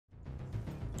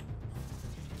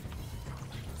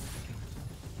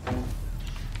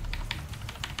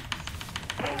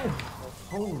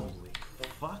Holy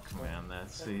fuck, man, that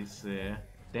CC.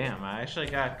 Damn, I actually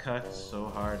got cut so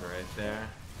hard right there.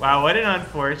 Wow, what an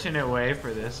unfortunate way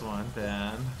for this one to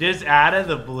end. Just out of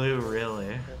the blue,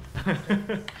 really.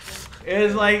 It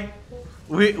was like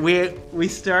we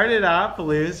started off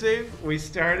losing, we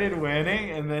started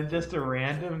winning, and then just a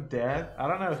random death. I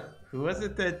don't know who was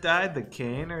it that died, the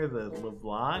Kane or the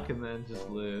LeBlanc, and then just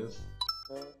lose.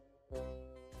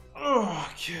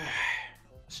 Okay,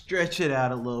 stretch it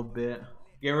out a little bit.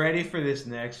 Get ready for this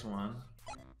next one.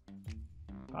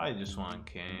 Probably just want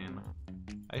Kane.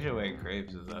 I should wait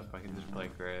Graves is up. I can just play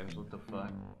Graves. What the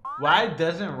fuck? Why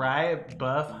doesn't Riot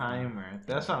buff Heimer?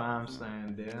 That's what I'm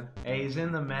saying, dude. Hey, he's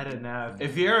in the meta now.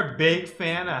 If you're a big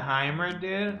fan of Heimer,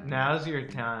 dude, now's your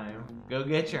time. Go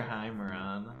get your Heimer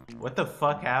on. What the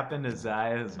fuck happened to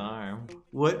Zaya's arm?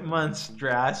 What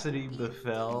monstrosity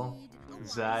befell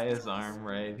Zaya's arm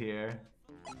right here?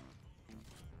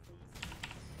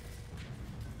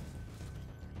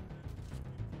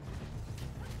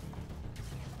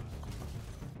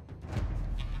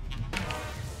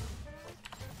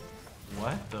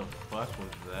 What the fuck was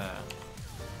that?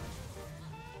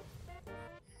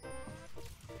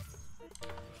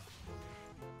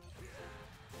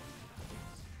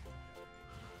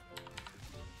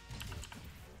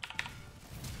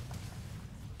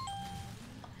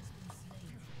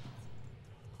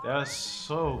 That was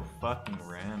so fucking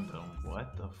random.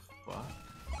 What the fuck?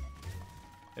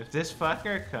 If this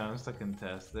fucker comes to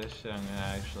contest this shit, I'm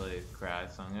gonna actually cry,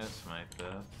 so I'm gonna smite this.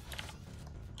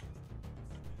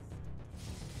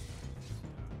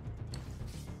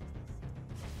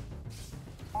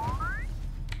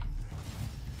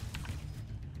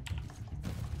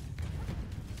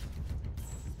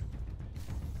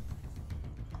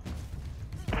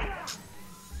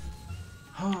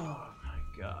 Oh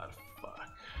my god, fuck.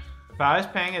 If I was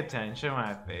paying attention when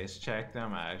I face checked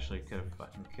him, I actually could have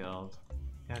fucking killed.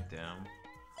 God damn.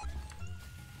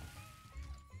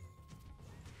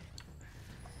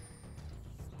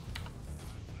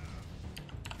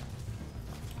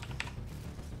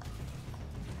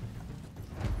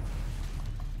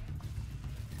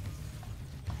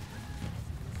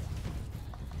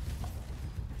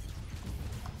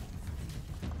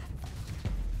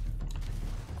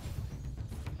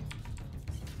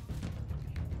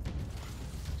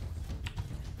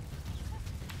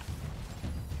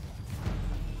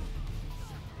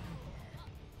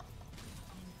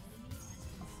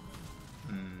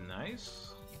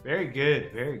 Nice. Very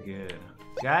good, very good.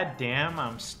 God damn,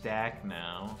 I'm stacked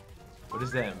now. What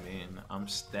does that mean? I'm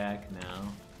stacked now.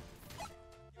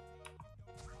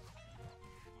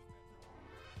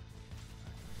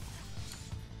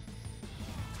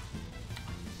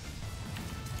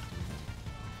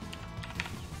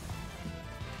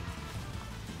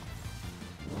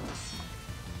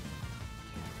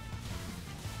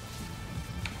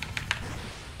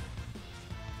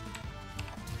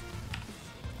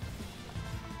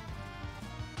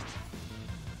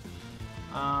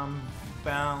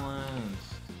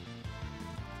 Balanced.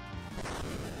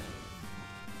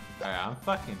 Alright, I'm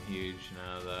fucking huge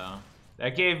now though.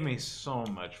 That gave me so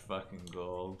much fucking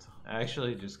gold.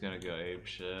 Actually just gonna go ape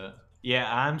shit.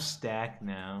 Yeah, I'm stacked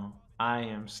now. I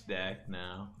am stacked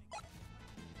now.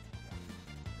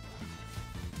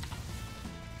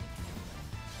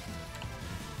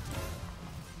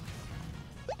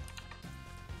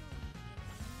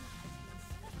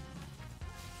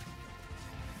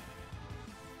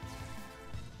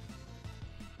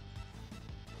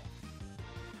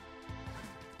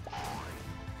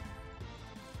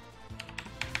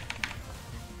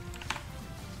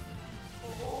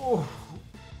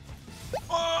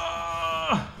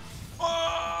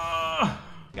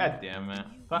 God damn it.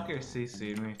 Fucker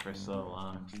CC'd me for so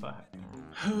long. Fuck.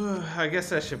 I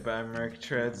guess I should buy Merc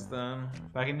Treads then.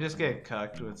 If I can just get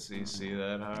cucked with CC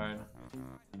that hard.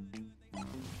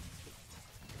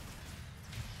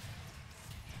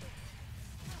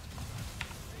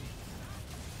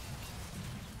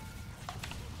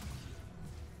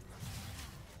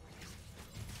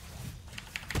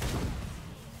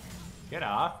 Get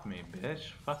off me,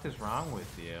 bitch. Fuck is wrong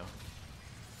with you?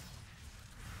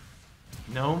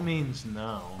 No means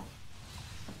no.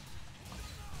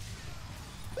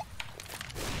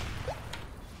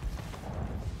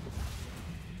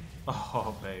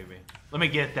 Oh, baby. Let me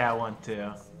get that one,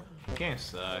 too. Game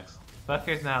sucks.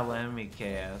 Fucker's not letting me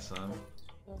chaos him.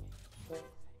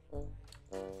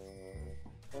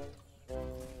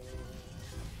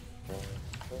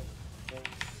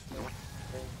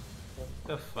 Get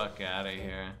the fuck out of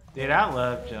here. Dude, I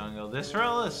love jungle. This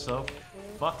role is so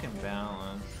fucking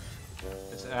balanced.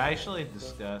 It's actually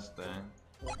disgusting.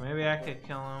 Maybe I could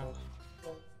kill him.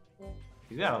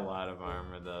 He's got a lot of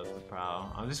armor though, that's the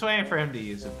problem. I'm just waiting for him to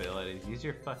use abilities. Use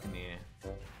your fucking E.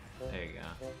 There you go.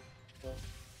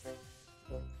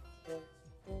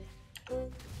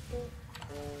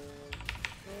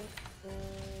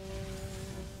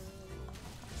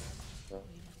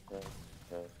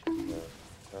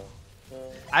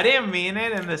 I didn't mean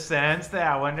it in the sense that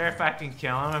I wonder if I can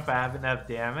kill him if I have enough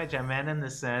damage. I meant in the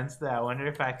sense that I wonder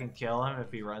if I can kill him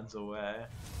if he runs away.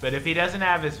 But if he doesn't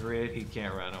have his root, he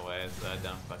can't run away, so it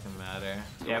don't fucking matter.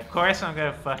 Yeah, of course I'm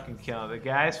gonna fucking kill him. The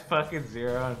guy's fucking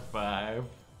 0 and 5.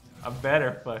 I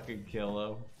better fucking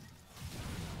kill him.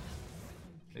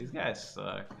 These guys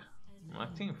suck. My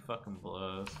team fucking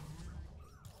blows.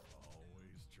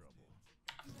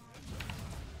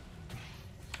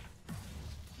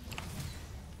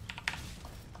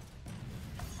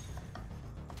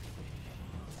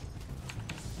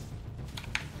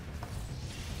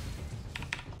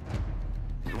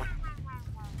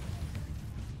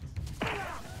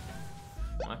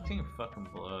 My team fucking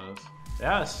blows.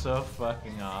 That was so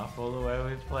fucking awful the way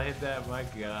we played that, my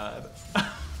god.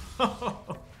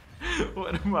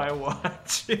 What am I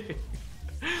watching?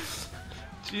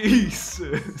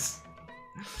 Jesus.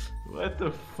 What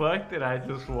the fuck did I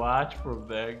just watch from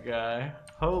that guy?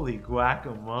 Holy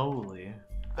guacamole.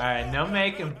 Alright, no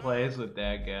making plays with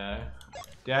that guy.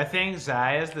 Do I think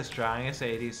Xayah's the strongest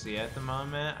ADC at the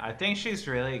moment? I think she's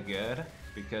really good.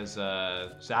 Because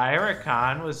Xayah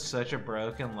Rakan was such a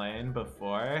broken lane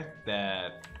before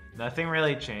that nothing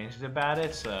really changed about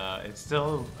it, so it's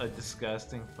still a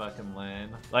disgusting fucking lane.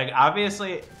 Like,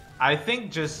 obviously, I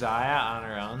think just Xayah on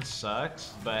her own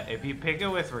sucks, but if you pick it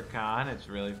with Rakan, it's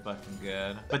really fucking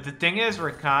good. But the thing is,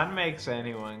 Rakan makes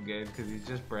anyone good because he's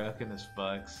just broken as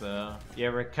fuck, so... Yeah,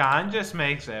 Rakan just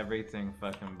makes everything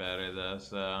fucking better though,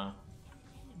 so...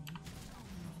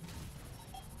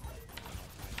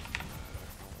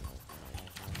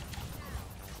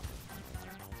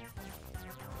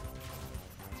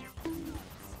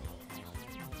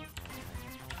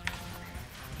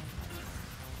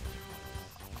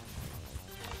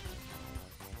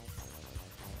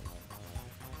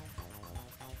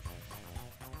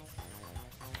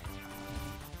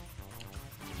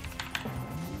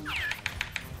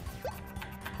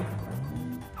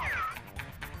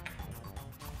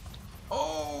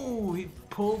 He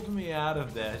pulled me out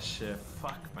of that shit.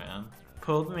 Fuck, man.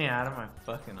 Pulled me out of my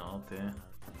fucking ulti.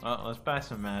 Well, let's buy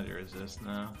some magic resist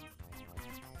now.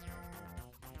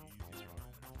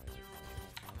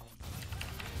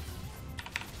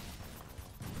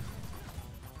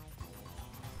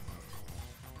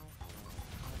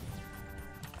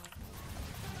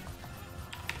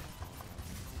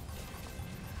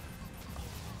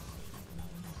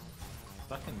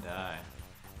 Fucking die.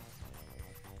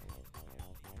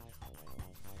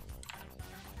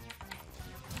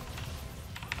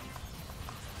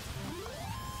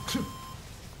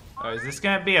 Oh, is this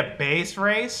gonna be a base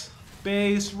race?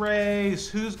 Base race!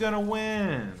 Who's gonna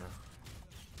win?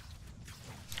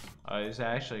 Oh, he's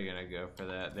actually gonna go for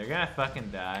that. They're gonna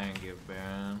fucking die and give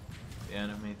Baron, the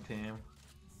enemy team.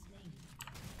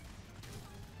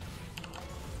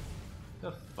 Get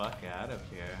the fuck out of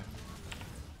here.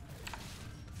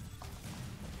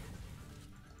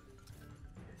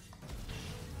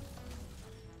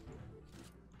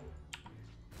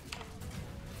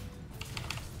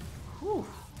 Whew.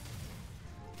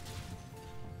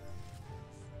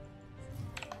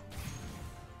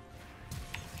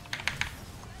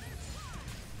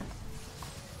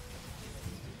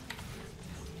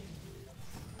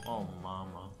 Oh,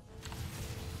 mama.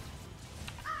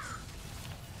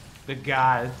 The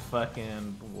god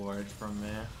fucking ward from me.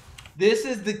 This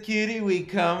is the cutie we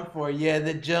come for. Yeah,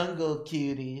 the jungle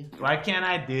cutie. Why can't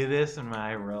I do this in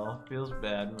my role? Feels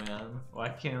bad, man. Why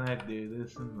can't I do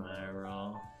this in my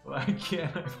role? Why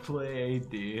can't I play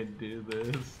AD and do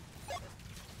this?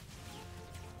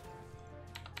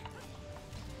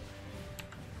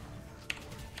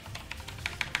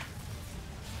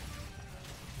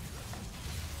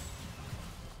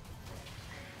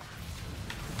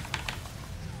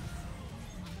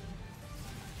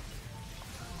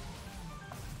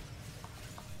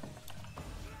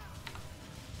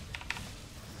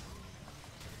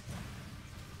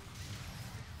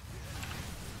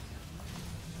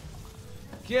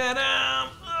 Get him!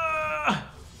 Ugh!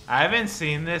 I haven't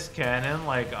seen this cannon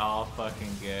like all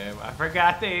fucking game. I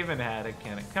forgot they even had a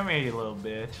cannon. Come here, you little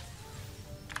bitch.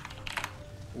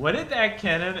 What did that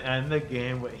cannon end the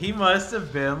game with? He must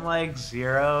have been like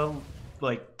 0,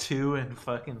 like 2, and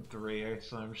fucking 3 or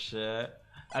some shit.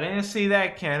 I didn't see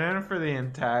that cannon for the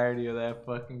entirety of that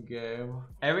fucking game.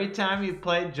 Every time you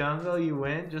play jungle, you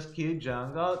win. Just queue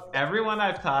jungle. Everyone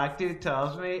I've talked to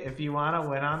tells me if you want to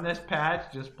win on this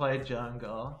patch, just play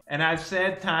jungle. And I've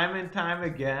said time and time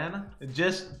again,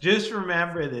 just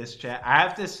remember this, chat. I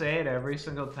have to say it every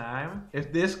single time.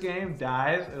 If this game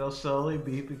dies, it'll solely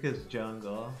be because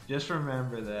jungle. Just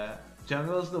remember that.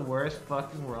 Jungle's the worst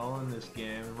fucking role in this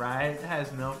game. Riot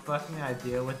has no fucking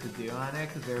idea what to do on it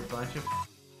because they're a bunch of